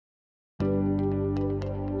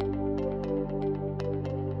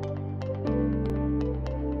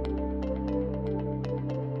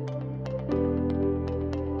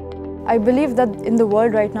I believe that in the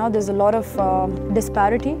world right now there's a lot of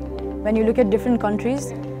disparity. When you look at different countries,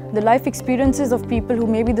 the life experiences of people who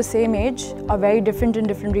may be the same age are very different in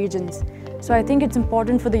different regions. So I think it's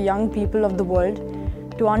important for the young people of the world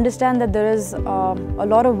to understand that there is a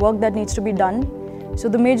lot of work that needs to be done. So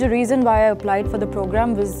the major reason why I applied for the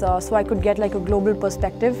program was so I could get like a global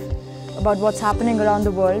perspective about what's happening around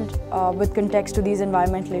the world with context to these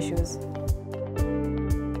environmental issues.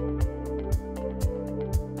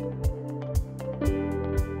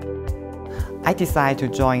 I decided to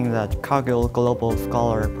join the Cargill Global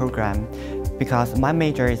Scholars Program because my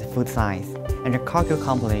major is food science, and the Cargill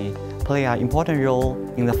company play an important role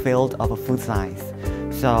in the field of food science.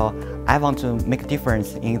 So I want to make a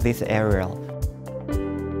difference in this area.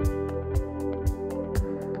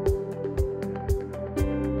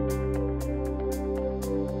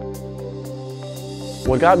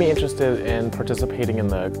 What got me interested in participating in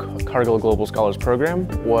the Cargill Global Scholars Program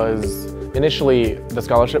was initially the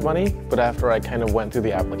scholarship money, but after I kind of went through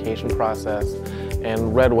the application process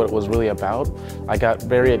and read what it was really about, I got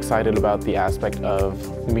very excited about the aspect of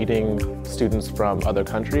meeting students from other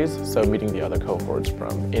countries, so meeting the other cohorts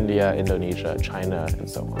from India, Indonesia, China, and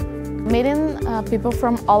so on. Meeting people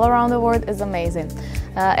from all around the world is amazing.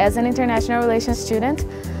 As an international relations student,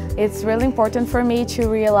 it's really important for me to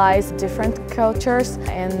realize different cultures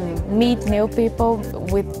and meet new people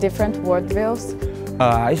with different worldviews.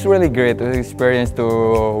 It's really great experience to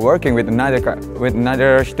working with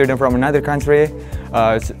another student from another country.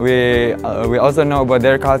 We also know about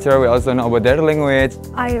their culture. We also know about their language.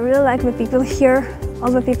 I really like the people here. All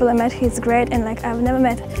the people I met, it's great, and like I've never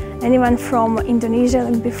met anyone from Indonesia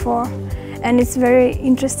like before. And it's very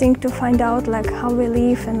interesting to find out like how we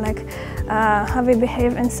live and like how we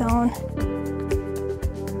behave and so on.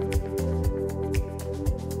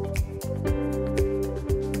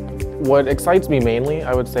 What excites me mainly,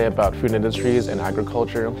 I would say, about food industries and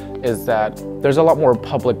agriculture is that there's a lot more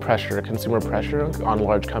public pressure, consumer pressure on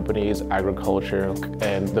large companies, agriculture,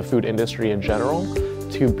 and the food industry in general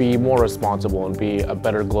to be more responsible and be a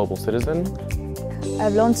better global citizen.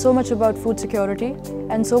 I've learned so much about food security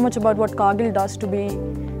and so much about what Cargill does to be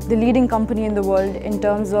the leading company in the world in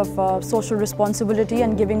terms of social responsibility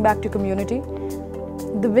and giving back to community.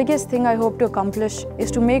 The biggest thing I hope to accomplish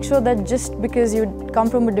is to make sure that just because you come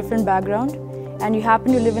from a different background and you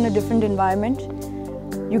happen to live in a different environment,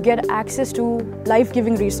 you get access to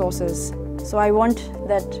life-giving resources. So I want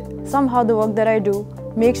that somehow the work that I do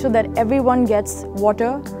makes sure that everyone gets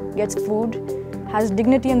water, gets food, has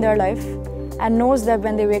dignity in their life, and knows that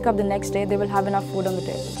when they wake up the next day, they will have enough food on the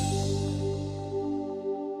table.